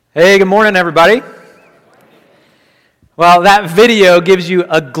Hey, good morning, everybody. Well, that video gives you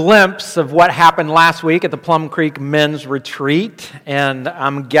a glimpse of what happened last week at the Plum Creek Men's Retreat, and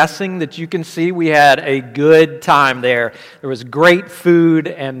I'm guessing that you can see we had a good time there. There was great food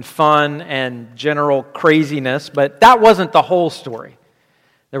and fun and general craziness, but that wasn't the whole story.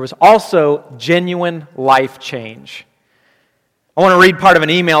 There was also genuine life change. I want to read part of an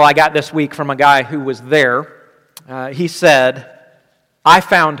email I got this week from a guy who was there. He said, "I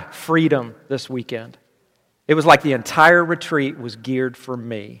found freedom this weekend. It was like the entire retreat was geared for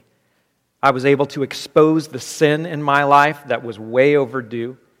me. I was able to expose the sin in my life that was way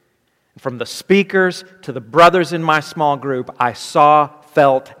overdue. From the speakers to the brothers in my small group, I saw,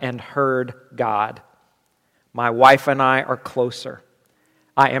 felt, and heard God. My wife and I are closer.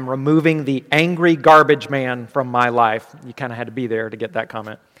 I am removing the angry garbage man from my life." You kind of had to be there to get that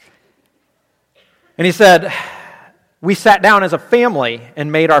comment. And he said, "We sat down as a family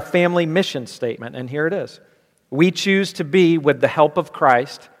and made our family mission statement, and here it is. We choose to be, with the help of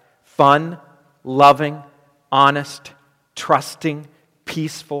Christ, fun, loving, honest, trusting,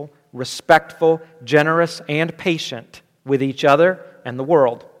 peaceful, respectful, generous, and patient with each other and the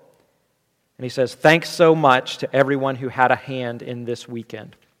world." And he says, "Thanks so much to everyone who had a hand in this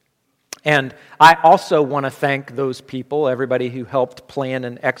weekend." And I also want to thank those people, everybody who helped plan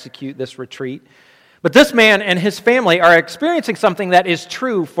and execute this retreat. But this man and his family are experiencing something that is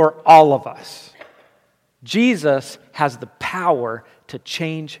true for all of us. Jesus has the power to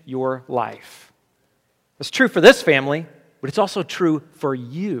change your life. It's true for this family, but it's also true for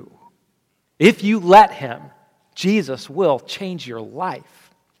you. If you let him, Jesus will change your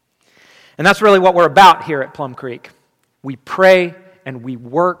life. And that's really what we're about here at Plum Creek. We pray and we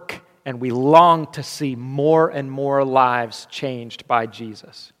work and we long to see more and more lives changed by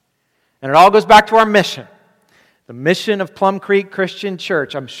Jesus. And it all goes back to our mission. The mission of Plum Creek Christian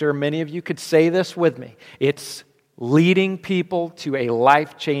Church, I'm sure many of you could say this with me. It's leading people to a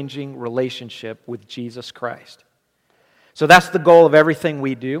life-changing relationship with Jesus Christ. So that's the goal of everything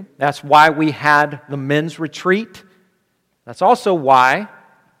we do. That's why we had the men's retreat. That's also why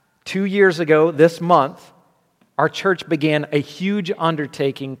 2 years ago this month, our church began a huge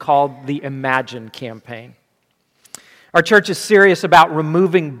undertaking called the Imagine campaign. Our church is serious about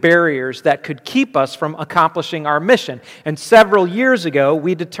removing barriers that could keep us from accomplishing our mission. And several years ago,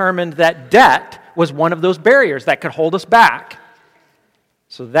 we determined that debt was one of those barriers that could hold us back.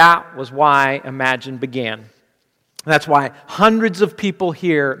 So that was why Imagine began. That's why hundreds of people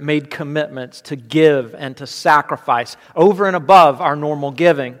here made commitments to give and to sacrifice over and above our normal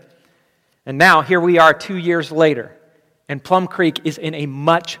giving. And now, here we are 2 years later. And Plum Creek is in a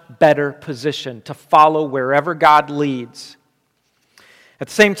much better position to follow wherever God leads. At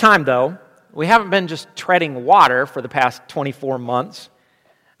the same time, though, we haven't been just treading water for the past 24 months.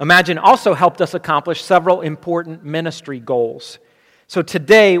 Imagine also helped us accomplish several important ministry goals. So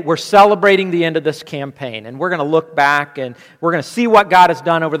today, we're celebrating the end of this campaign, and we're going to look back, and we're going to see what God has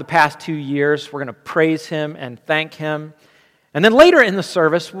done over the past 2 years. We're going to praise Him and thank Him. And then later in the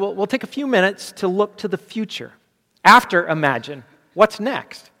service, we'll take a few minutes to look to the future. After Imagine, what's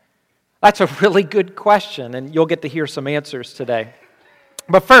next? That's a really good question, and you'll get to hear some answers today.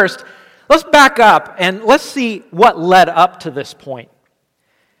 But first, let's back up and let's see what led up to this point.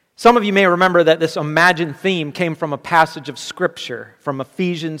 Some of you may remember that this Imagine theme came from a passage of Scripture from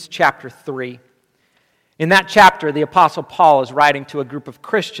Ephesians chapter 3. In that chapter, the Apostle Paul is writing to a group of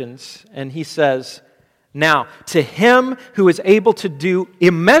Christians, and he says, "Now, to him who is able to do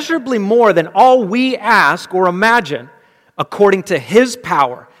immeasurably more than all we ask or imagine, according to his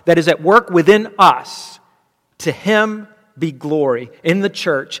power that is at work within us, to him be glory in the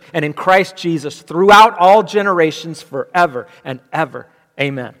church and in Christ Jesus throughout all generations forever and ever.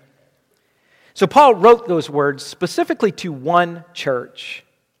 Amen." So Paul wrote those words specifically to one church.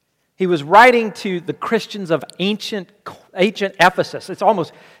 He was writing to the Christians of ancient Ephesus. It's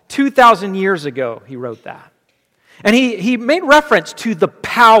almost 2,000 years ago he wrote that. And he made reference to the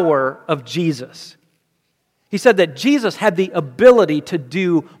power of Jesus. He said that Jesus had the ability to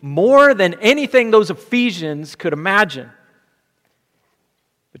do more than anything those Ephesians could imagine.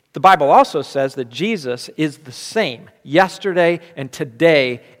 But the Bible also says that Jesus is the same yesterday and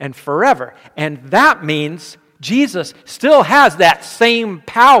today and forever. And that means Jesus still has that same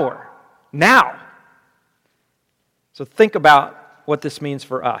power now. So think about what this means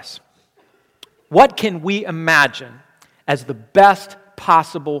for us. What can we imagine as the best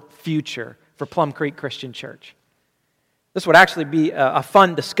possible future for Plum Creek Christian Church? This would actually be a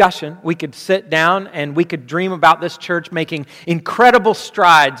fun discussion. We could sit down and we could dream about this church making incredible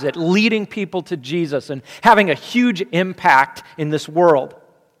strides at leading people to Jesus and having a huge impact in this world.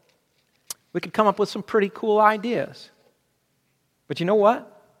 We could come up with some pretty cool ideas. But you know what?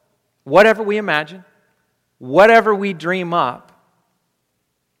 Whatever we imagine, whatever we dream up,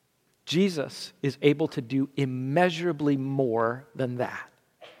 Jesus is able to do immeasurably more than that.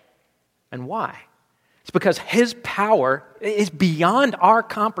 And why? It's because His power is beyond our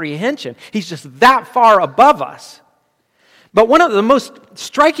comprehension. He's just that far above us. But one of the most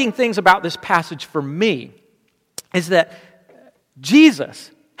striking things about this passage for me is that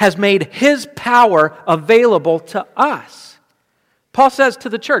Jesus has made His power available to us. Paul says to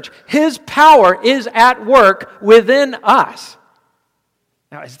the church, His power is at work within us.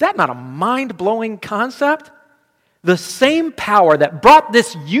 Now, is that not a mind-blowing concept? The same power that brought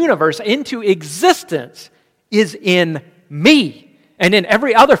this universe into existence is in me and in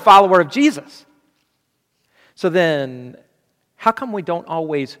every other follower of Jesus. So then, how come we don't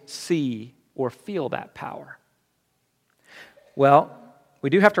always see or feel that power? Well, we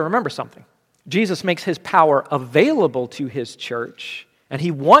do have to remember something. Jesus makes His power available to His church, and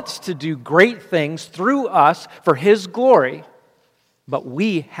He wants to do great things through us for His glory, but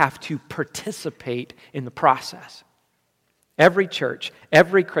we have to participate in the process. Every church,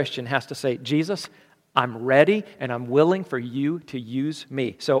 every Christian has to say, Jesus, I'm ready and I'm willing for you to use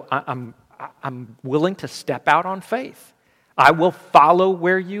me. So I'm willing to step out on faith. I will follow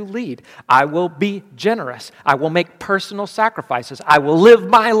where you lead. I will be generous. I will make personal sacrifices. I will live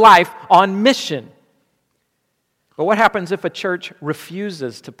my life on mission. But what happens if a church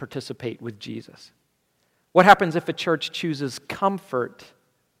refuses to participate with Jesus? What happens if a church chooses comfort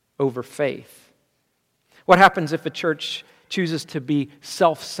over faith? What happens if a church chooses to be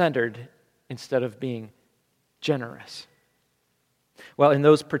self-centered instead of being generous? Well, in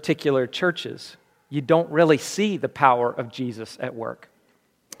those particular churches, you don't really see the power of Jesus at work.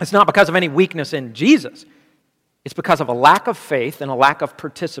 It's not because of any weakness in Jesus. It's because of a lack of faith and a lack of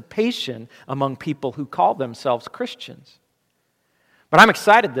participation among people who call themselves Christians. But I'm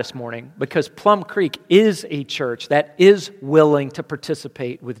excited this morning because Plum Creek is a church that is willing to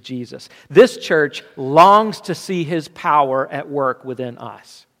participate with Jesus. This church longs to see His power at work within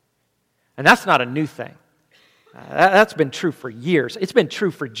us. And that's not a new thing. That's been true for years. It's been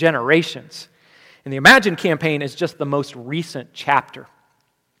true for generations. And the Imagine campaign is just the most recent chapter.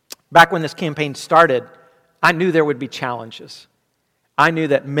 Back when this campaign started, I knew there would be challenges. I knew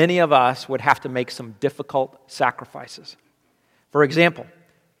that many of us would have to make some difficult sacrifices. For example,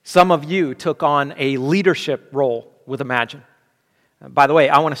 some of you took on a leadership role with Imagine. By the way,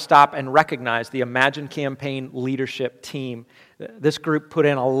 I want to stop and recognize the Imagine campaign leadership team. This group put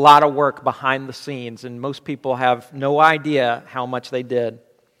in a lot of work behind the scenes, and most people have no idea how much they did.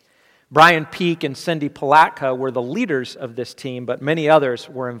 Brian Peake and Cindy Palatka were the leaders of this team, but many others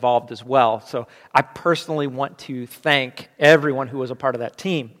were involved as well. So I personally want to thank everyone who was a part of that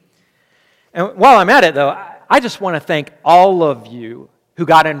team. And while I'm at it, though, I just want to thank all of you who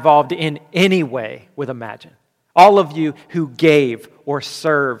got involved in any way with Imagine. All of you who gave or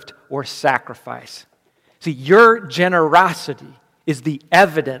served or sacrificed. See, your generosity is the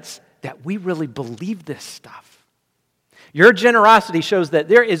evidence that we really believe this stuff. Your generosity shows that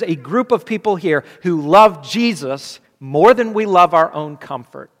there is a group of people here who love Jesus more than we love our own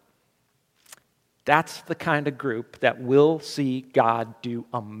comfort. That's the kind of group that will see God do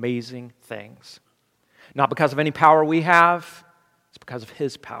amazing things. Not because of any power we have, it's because of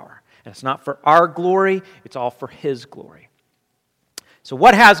His power. And it's not for our glory, it's all for His glory. So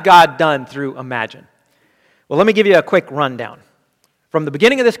what has God done through Imagine? Well, let me give you a quick rundown. From the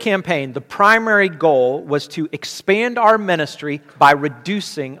beginning of this campaign, the primary goal was to expand our ministry by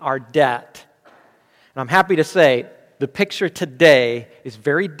reducing our debt. And I'm happy to say the picture today is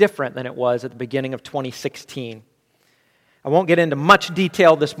very different than it was at the beginning of 2016. I won't get into much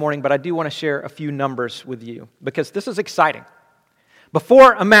detail this morning, but I do want to share a few numbers with you because this is exciting.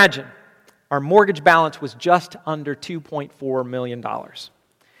 Before Imagine, our mortgage balance was just under $2.4 million.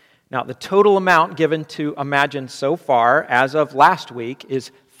 Now, the total amount given to Imagine so far, as of last week,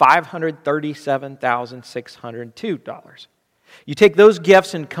 is $537,602. You take those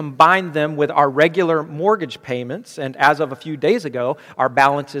gifts and combine them with our regular mortgage payments, and as of a few days ago, our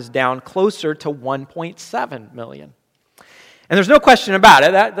balance is down closer to $1.7 million. And there's no question about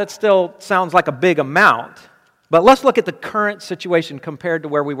it, that still sounds like a big amount. But let's look at the current situation compared to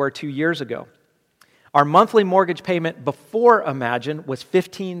where we were 2 years ago. Our monthly mortgage payment before Imagine was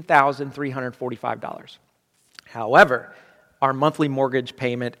 $15,345. However, our monthly mortgage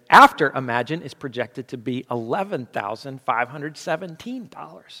payment after Imagine is projected to be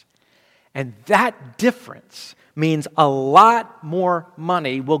 $11,517. And that difference means a lot more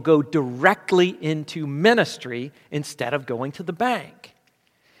money will go directly into ministry instead of going to the bank.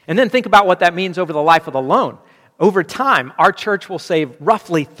 And then think about what that means over the life of the loan. Over time, our church will save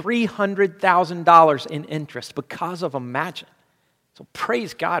roughly $300,000 in interest because of Imagine. So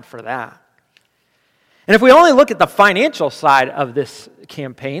praise God for that. And if we only look at the financial side of this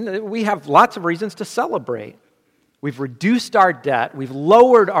campaign, we have lots of reasons to celebrate. We've reduced our debt, we've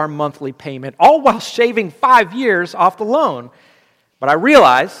lowered our monthly payment, all while shaving 5 years off the loan. But I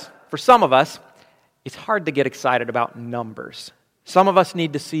realize, for some of us, it's hard to get excited about numbers. Some of us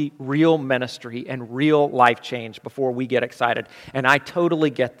need to see real ministry and real life change before we get excited, and I totally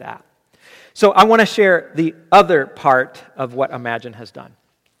get that. So I want to share the other part of what Imagine has done.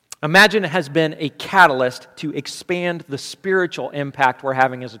 Imagine has been a catalyst to expand the spiritual impact we're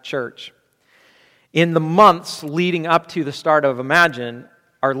having as a church. In the months leading up to the start of Imagine,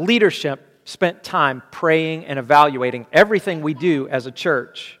 our leadership spent time praying and evaluating everything we do as a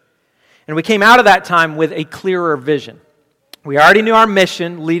church. And we came out of that time with a clearer vision. We already knew our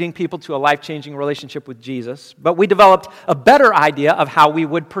mission, leading people to a life-changing relationship with Jesus, but we developed a better idea of how we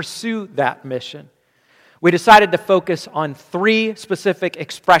would pursue that mission. We decided to focus on 3 specific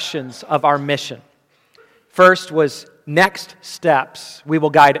expressions of our mission. First was next steps. We will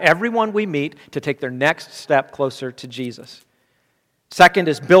guide everyone we meet to take their next step closer to Jesus. Second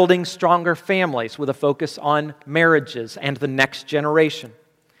is building stronger families with a focus on marriages and the next generation.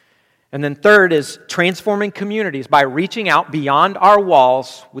 And then third is transforming communities by reaching out beyond our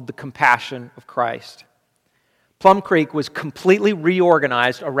walls with the compassion of Christ. Plum Creek was completely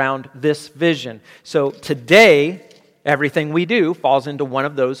reorganized around this vision. So today, everything we do falls into one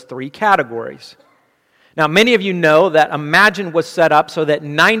of those 3 categories. Now, many of you know that Imagine was set up so that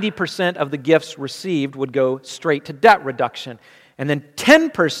 90% of the gifts received would go straight to debt reduction, and then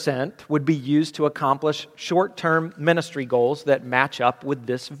 10% would be used to accomplish short-term ministry goals that match up with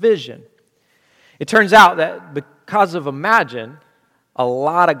this vision. It turns out that because of Imagine, a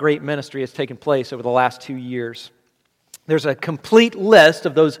lot of great ministry has taken place over the last 2 years. There's a complete list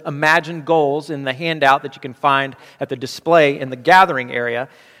of those Imagine goals in the handout that you can find at the display in the gathering area,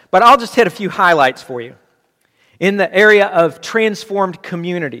 but I'll just hit a few highlights for you. In the area of transformed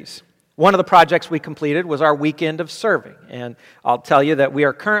communities, one of the projects we completed was our weekend of serving, and I'll tell you that we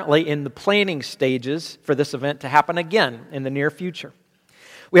are currently in the planning stages for this event to happen again in the near future.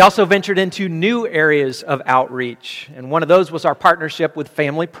 We also ventured into new areas of outreach, and one of those was our partnership with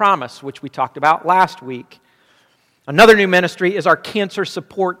Family Promise, which we talked about last week. Another new ministry is our cancer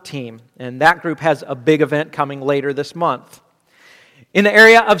support team, and that group has a big event coming later this month. In the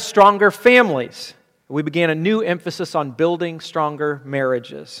area of stronger families, we began a new emphasis on building stronger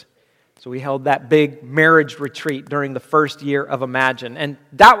marriages. So we held that big marriage retreat during the first year of Imagine, and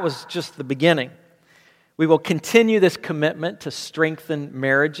that was just the beginning. We will continue this commitment to strengthen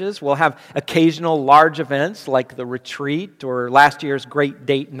marriages. We'll have occasional large events like the retreat or last year's great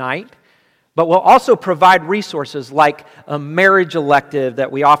date night, but we'll also provide resources like a marriage elective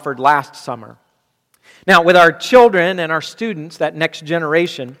that we offered last summer. Now, with our children and our students, that next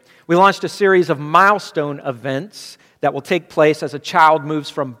generation, we launched a series of milestone events that will take place as a child moves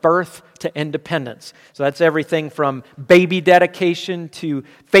from birth to independence. So that's everything from baby dedication to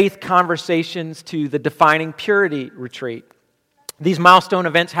faith conversations to the Defining Purity retreat. These milestone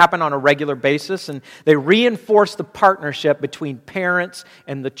events happen on a regular basis, and they reinforce the partnership between parents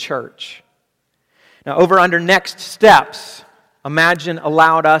and the church. Now, over under next steps, Imagine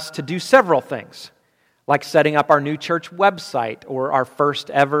allowed us to do several things, like setting up our new church website or our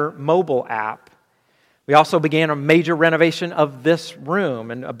first ever mobile app. We also began a major renovation of this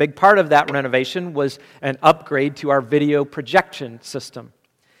room, and a big part of that renovation was an upgrade to our video projection system.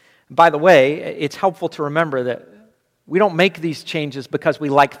 By the way, it's helpful to remember that we don't make these changes because we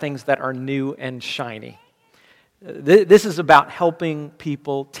like things that are new and shiny. This is about helping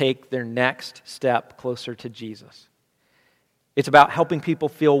people take their next step closer to Jesus. It's about helping people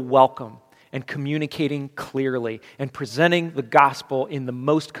feel welcome and communicating clearly and presenting the gospel in the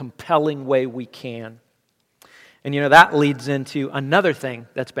most compelling way we can. And that leads into another thing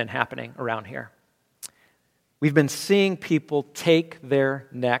that's been happening around here. We've been seeing people take their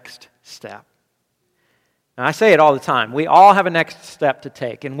next step. Now, I say it all the time. We all have a next step to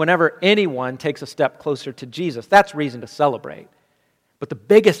take. And whenever anyone takes a step closer to Jesus, that's reason to celebrate. But the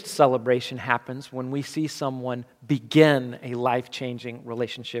biggest celebration happens when we see someone begin a life-changing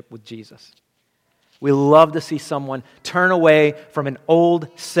relationship with Jesus. We love to see someone turn away from an old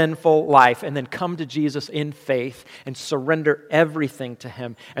sinful life and then come to Jesus in faith and surrender everything to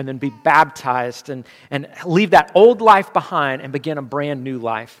Him and then be baptized and leave that old life behind and begin a brand new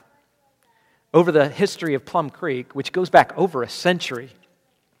life. Over the history of Plum Creek, which goes back over a century,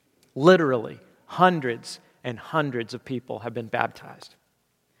 literally hundreds and hundreds of people have been baptized.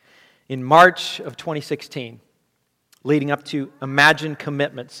 In March of 2016, leading up to Imagine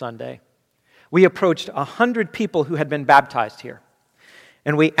Commitment Sunday, we approached 100 people who had been baptized here.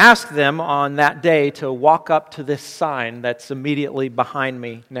 And we asked them on that day to walk up to this sign that's immediately behind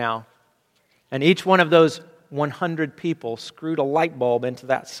me now. And each one of those 100 people screwed a light bulb into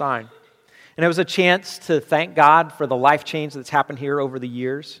that sign. And it was a chance to thank God for the life change that's happened here over the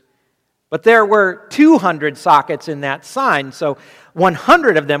years. But there were 200 sockets in that sign, so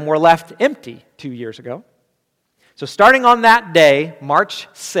 100 of them were left empty 2 years ago. So starting on that day, March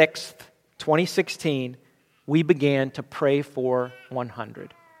 6th, 2016, we began to pray for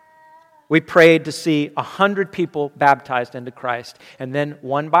 100. We prayed to see 100 people baptized into Christ, and then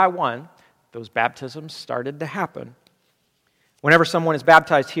one by one, those baptisms started to happen. Whenever someone is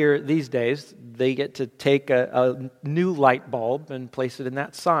baptized here these days, they get to take a new light bulb and place it in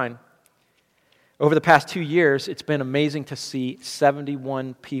that sign. Over the past 2 years, it's been amazing to see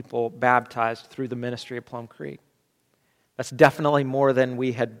 71 people baptized through the ministry of Plum Creek. That's definitely more than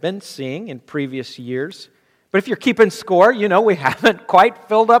we had been seeing in previous years. But if you're keeping score, you know we haven't quite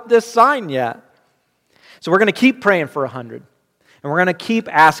filled up this sign yet. So we're going to keep praying for 100. And we're going to keep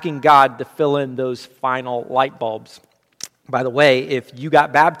asking God to fill in those final light bulbs. By the way, if you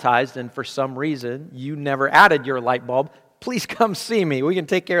got baptized and for some reason you never added your light bulb, please come see me. We can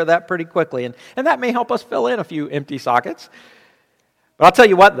take care of that pretty quickly. And that may help us fill in a few empty sockets. But I'll tell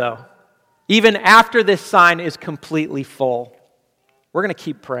you what, though. Even after this sign is completely full, we're going to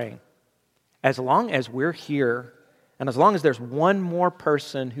keep praying. As long as we're here, and as long as there's one more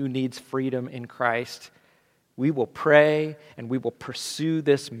person who needs freedom in Christ, we will pray and we will pursue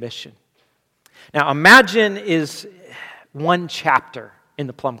this mission. Now, Imagine is one chapter in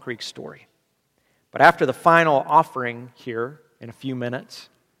the Plum Creek story. But after the final offering here in a few minutes,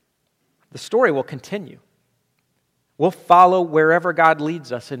 the story will continue. We'll follow wherever God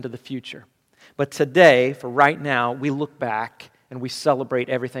leads us into the future. But today, for right now, we look back and we celebrate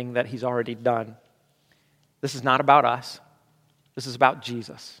everything that He's already done. This is not about us. This is about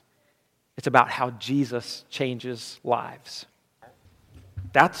Jesus. It's about how Jesus changes lives.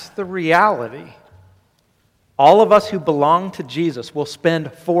 That's the reality. All of us who belong to Jesus will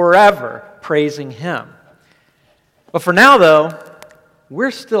spend forever praising Him. But for now, though, we're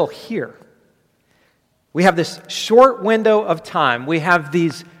still here. We have this short window of time. We have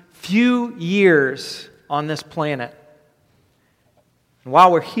these few years on this planet. And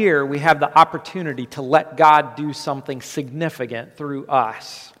while we're here, we have the opportunity to let God do something significant through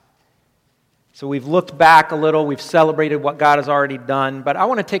us. So we've looked back a little, we've celebrated what God has already done, but I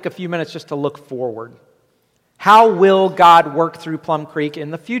want to take a few minutes just to look forward. How will God work through Plum Creek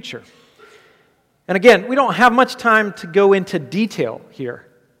in the future? And again, we don't have much time to go into detail here,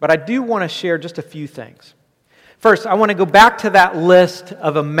 but I do want to share just a few things. First, I want to go back to that list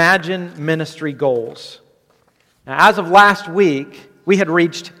of Imagine ministry goals. Now, as of last week, we had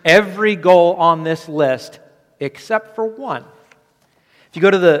reached every goal on this list except for one. If you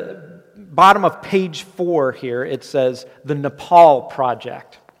go to the bottom of page 4 here, it says the Nepal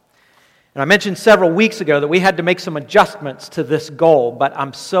Project. And I mentioned several weeks ago that we had to make some adjustments to this goal, but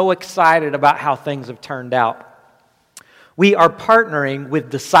I'm so excited about how things have turned out. We are partnering with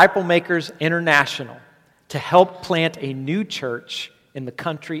Disciple Makers International to help plant a new church in the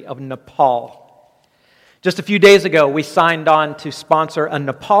country of Nepal. Just a few days ago, we signed on to sponsor a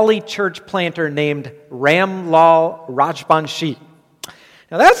Nepali church planter named Ramlal Rajbanshi.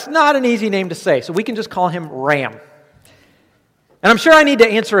 Now, that's not an easy name to say, so we can just call him Ram. And I'm sure I need to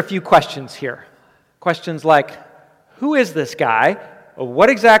answer a few questions here. Questions like, who is this guy? What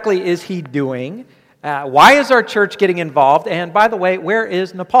exactly is he doing? Why is our church getting involved? And by the way, where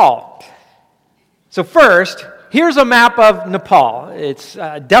is Nepal? So first, here's a map of Nepal. It's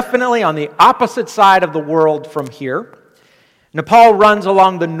definitely on the opposite side of the world from here. Nepal runs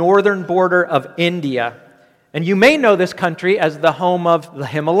along the northern border of India. And you may know this country as the home of the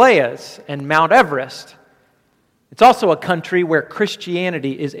Himalayas and Mount Everest. It's also a country where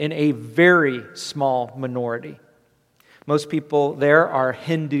Christianity is in a very small minority. Most people there are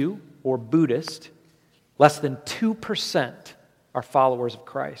Hindu or Buddhist. Less than 2% are followers of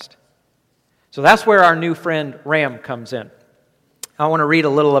Christ. So that's where our new friend Ram comes in. I want to read a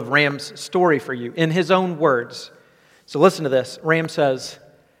little of Ram's story for you in his own words. So listen to this. Ram says,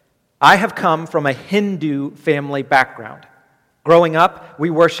 I have come from a Hindu family background. Growing up, we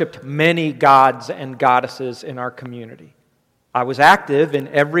worshipped many gods and goddesses in our community. I was active in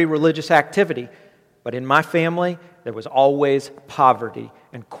every religious activity, but in my family, there was always poverty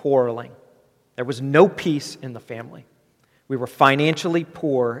and quarreling. There was no peace in the family. We were financially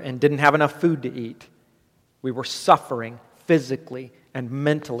poor and didn't have enough food to eat. We were suffering physically and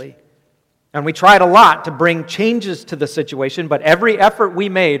mentally And we tried a lot to bring changes to the situation, but every effort we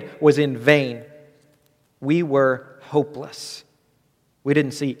made was in vain. We were hopeless. We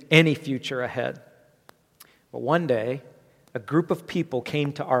didn't see any future ahead. But one day, a group of people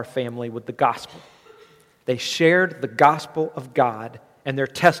came to our family with the gospel. They shared the gospel of God and their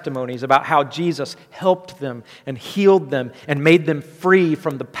testimonies about how Jesus helped them and healed them and made them free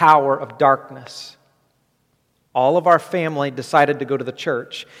from the power of darkness. All of our family decided to go to the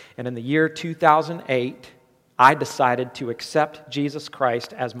church, and in the year 2008, I decided to accept Jesus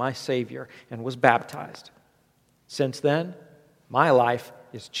Christ as my Savior and was baptized. Since then, my life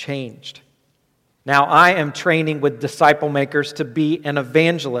is changed. Now I am training with disciple makers to be an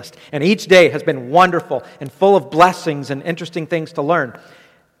evangelist, and each day has been wonderful and full of blessings and interesting things to learn.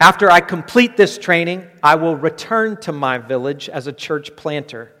 After I complete this training, I will return to my village as a church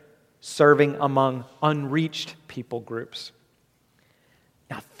planter, serving among unreached people groups.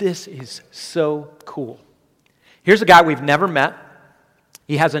 Now this is so cool. Here's a guy we've never met.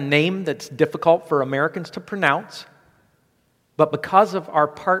 He has a name that's difficult for Americans to pronounce. But because of our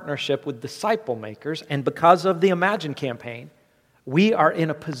partnership with Disciple Makers and because of the Imagine campaign, we are in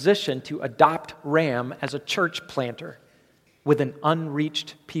a position to adopt Ram as a church planter with an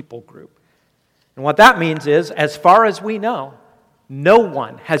unreached people group. And what that means is, as far as we know, no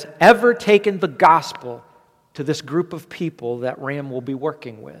one has ever taken the gospel to this group of people that Ram will be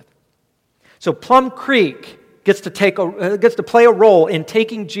working with. So Plum Creek gets to play a role in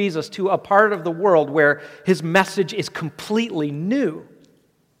taking Jesus to a part of the world where his message is completely new.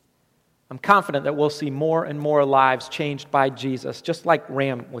 I'm confident that we'll see more and more lives changed by Jesus, just like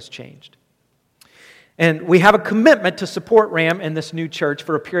Ram was changed. And we have a commitment to support Ram and this new church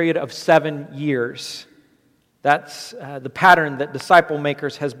for a period of 7 years. That's the pattern that Disciple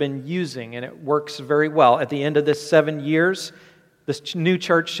Makers has been using, and it works very well. At the end of this 7 years, this new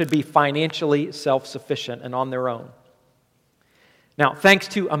church should be financially self-sufficient and on their own. Now, thanks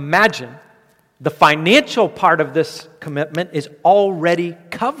to Imagine, the financial part of this commitment is already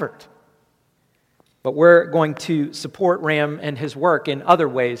covered. But we're going to support Ram and his work in other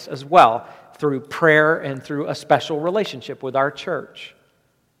ways as well, through prayer and through a special relationship with our church.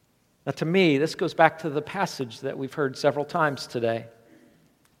 Now, to me, this goes back to the passage that we've heard several times today.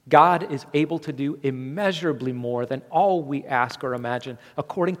 God is able to do immeasurably more than all we ask or imagine,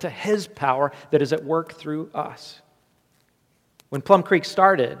 according to His power that is at work through us. When Plum Creek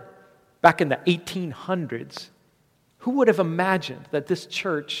started, back in the 1800s, who would have imagined that this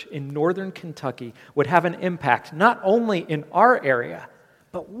church in northern Kentucky would have an impact not only in our area,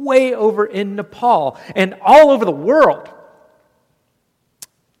 but way over in Nepal and all over the world?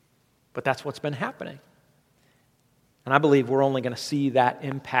 But that's what's been happening. And I believe we're only going to see that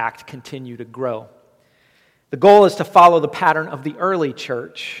impact continue to grow. The goal is to follow the pattern of the early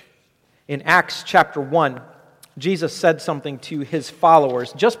church. In Acts chapter 1, Jesus said something to His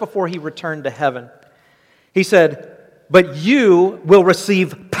followers just before He returned to heaven. He said, "But you will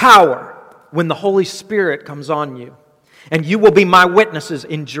receive power when the Holy Spirit comes on you. And you will be my witnesses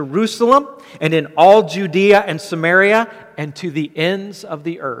in Jerusalem and in all Judea and Samaria and to the ends of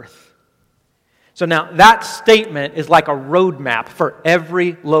the earth." So now that statement is like a roadmap for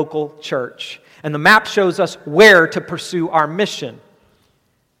every local church. And the map shows us where to pursue our mission.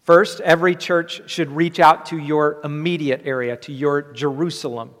 First, every church should reach out to your immediate area, to your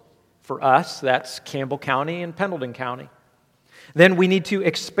Jerusalem. For us, that's Campbell County and Pendleton County. Then we need to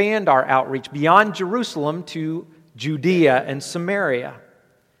expand our outreach beyond Jerusalem to Judea and Samaria.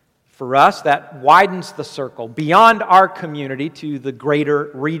 For us, that widens the circle beyond our community to the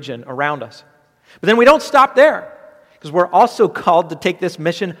greater region around us. But then we don't stop there, because we're also called to take this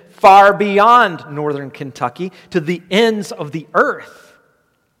mission far beyond northern Kentucky to the ends of the earth.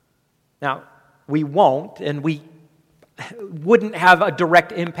 Now, we won't, and we wouldn't have a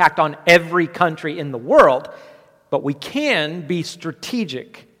direct impact on every country in the world, but we can be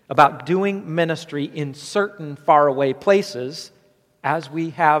strategic about doing ministry in certain faraway places as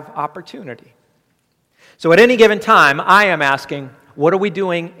we have opportunity. So at any given time, I am asking, what are we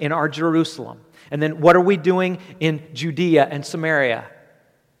doing in our Jerusalem? And then what are we doing in Judea and Samaria?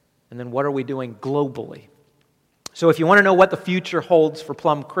 And then what are we doing globally? So if you want to know what the future holds for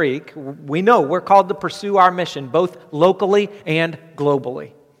Plum Creek, we know we're called to pursue our mission both locally and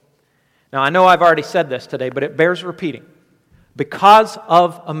globally. Now, I know I've already said this today, but it bears repeating. Because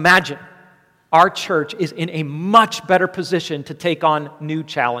of Imagine, our church is in a much better position to take on new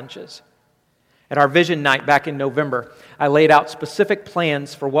challenges. At our vision night back in November, I laid out specific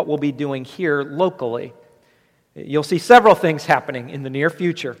plans for what we'll be doing here locally. You'll see several things happening in the near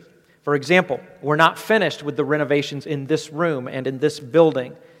future. For example, we're not finished with the renovations in this room and in this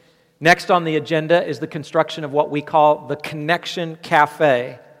building. Next on the agenda is the construction of what we call the Connection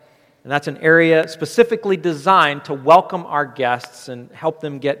Cafe. And that's an area specifically designed to welcome our guests and help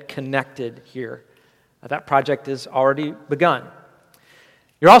them get connected here. That project is already begun.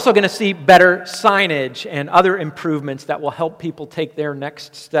 You're also going to see better signage and other improvements that will help people take their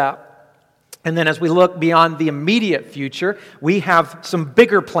next step. And then as we look beyond the immediate future, we have some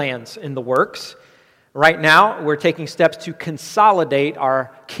bigger plans in the works. Right now, we're taking steps to consolidate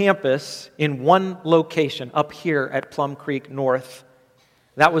our campus in one location up here at Plum Creek North.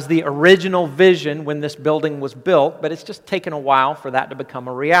 That was the original vision when this building was built, but it's just taken a while for that to become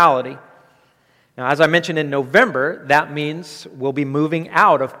a reality. Now, as I mentioned in November, that means we'll be moving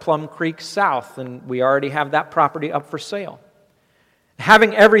out of Plum Creek South, and we already have that property up for sale.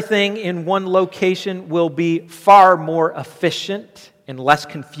 Having everything in one location will be far more efficient and less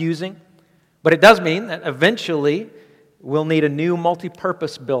confusing. But it does mean that eventually we'll need a new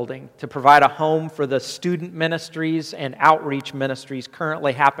multi-purpose building to provide a home for the student ministries and outreach ministries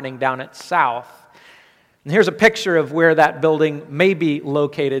currently happening down at South. And here's a picture of where that building may be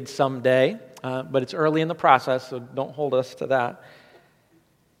located someday, but it's early in the process, so don't hold us to that.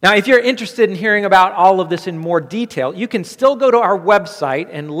 Now, if you're interested in hearing about all of this in more detail, you can still go to our website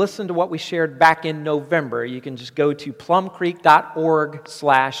and listen to what we shared back in November. You can just go to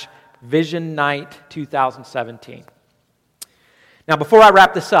plumcreek.org/Vision Night 2017. Now, before I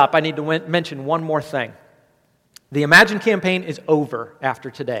wrap this up, I need to mention one more thing. The Imagine campaign is over after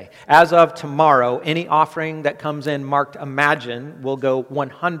today. As of tomorrow, any offering that comes in marked Imagine will go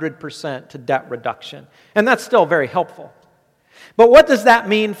 100% to debt reduction. And that's still very helpful. But what does that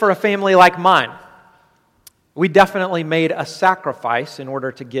mean for a family like mine? We definitely made a sacrifice in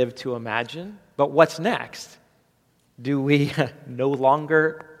order to give to Imagine. But what's next? Do we no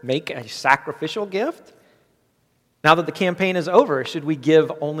longer make a sacrificial gift? Now that the campaign is over, should we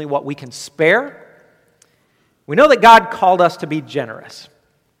give only what we can spare? We know that God called us to be generous.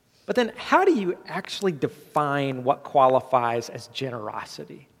 But then how do you actually define what qualifies as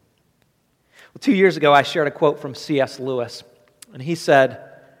generosity? Well, 2 years ago, I shared a quote from C.S. Lewis, and he said,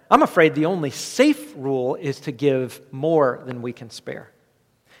 "I'm afraid the only safe rule is to give more than we can spare."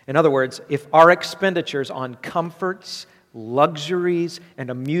 In other words, if our expenditures on comforts, luxuries, and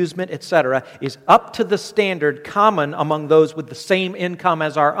amusement, etc., is up to the standard common among those with the same income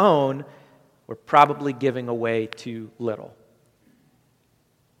as our own, we're probably giving away too little.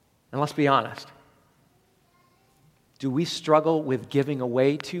 And let's be honest. Do we struggle with giving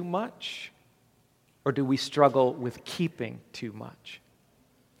away too much? Or do we struggle with keeping too much?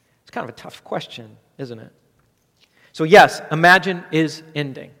 It's kind of a tough question, isn't it? So yes, Imagine is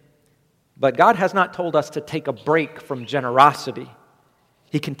ending. But God has not told us to take a break from generosity.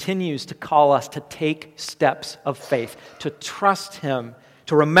 He continues to call us to take steps of faith, to trust Him,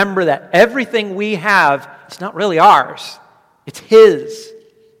 to remember that everything we have is not really ours. It's His.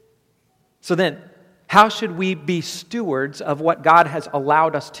 So then, how should we be stewards of what God has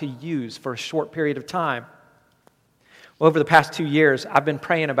allowed us to use for a short period of time? Well, over the past 2 years, I've been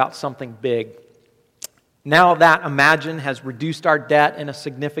praying about something big. Now that Imagine has reduced our debt in a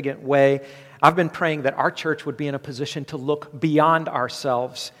significant way, I've been praying that our church would be in a position to look beyond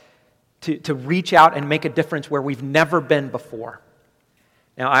ourselves, to reach out and make a difference where we've never been before.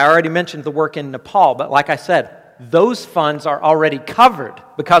 Now, I already mentioned the work in Nepal, but like I said, those funds are already covered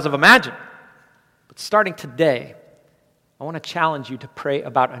because of Imagine. But starting today, I want to challenge you to pray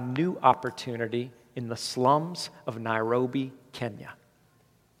about a new opportunity in the slums of Nairobi, Kenya.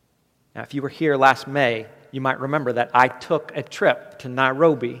 Now, if you were here last May, you might remember that I took a trip to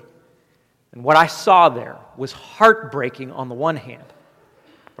Nairobi, and what I saw there was heartbreaking on the one hand,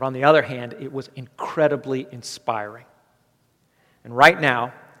 but on the other hand, it was incredibly inspiring. And right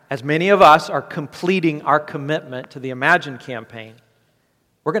now, as many of us are completing our commitment to the Imagine campaign,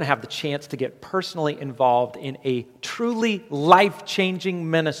 we're going to have the chance to get personally involved in a truly life-changing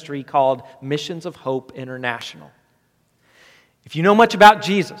ministry called Missions of Hope International. If you know much about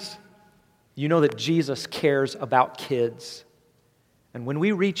Jesus, you know that Jesus cares about kids. And when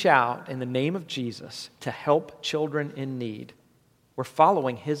we reach out in the name of Jesus to help children in need, we're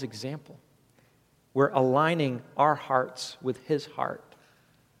following His example. We're aligning our hearts with His heart.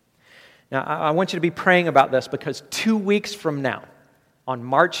 Now, I want you to be praying about this because 2 weeks from now, on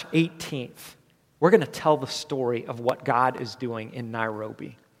March 18th, we're going to tell the story of what God is doing in Nairobi.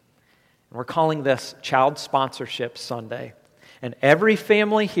 And we're calling this Child Sponsorship Sunday. And every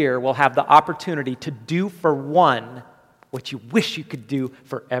family here will have the opportunity to do for one what you wish you could do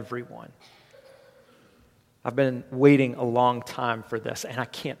for everyone. I've been waiting a long time for this, and I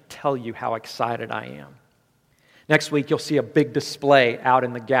can't tell you how excited I am. Next week, you'll see a big display out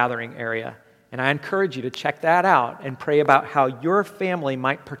in the gathering area. And I encourage you to check that out and pray about how your family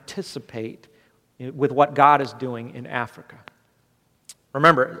might participate with what God is doing in Africa.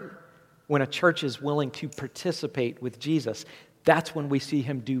 Remember, when a church is willing to participate with Jesus, that's when we see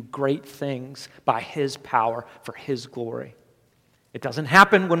him do great things by his power for his glory. It doesn't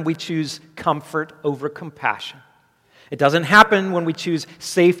happen when we choose comfort over compassion. It doesn't happen when we choose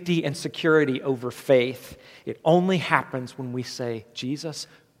safety and security over faith. It only happens when we say, Jesus,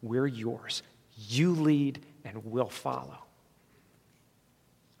 we're yours. You lead and we'll follow.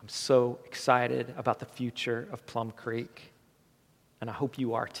 I'm so excited about the future of Plum Creek, and I hope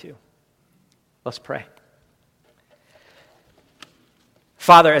you are too. Let's pray.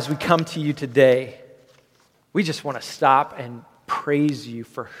 Father, as we come to you today, we just want to stop and praise you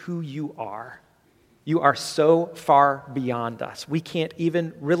for who you are. You are so far beyond us. We can't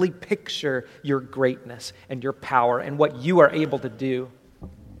even really picture your greatness and your power and what you are able to do.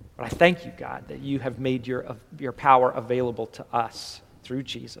 But I thank you, God, that you have made your power available to us through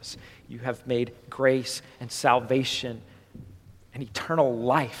Jesus. You have made grace and salvation and eternal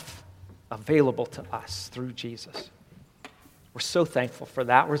life available to us through Jesus. We're so thankful for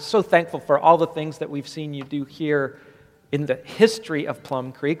that. We're so thankful for all the things that we've seen you do here in the history of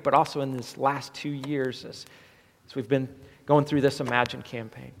Plum Creek, but also in this last 2 years as we've been going through this Imagine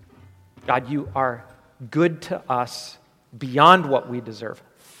campaign. God, you are good to us beyond what we deserve,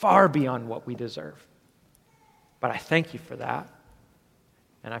 far beyond what we deserve. But I thank you for that.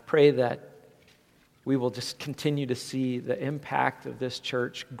 And I pray that we will just continue to see the impact of this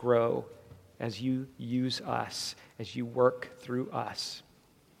church grow as you use us, as you work through us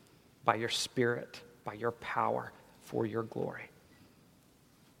by your Spirit, by your power, for your glory.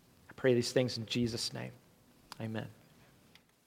 I pray these things in Jesus' name. Amen.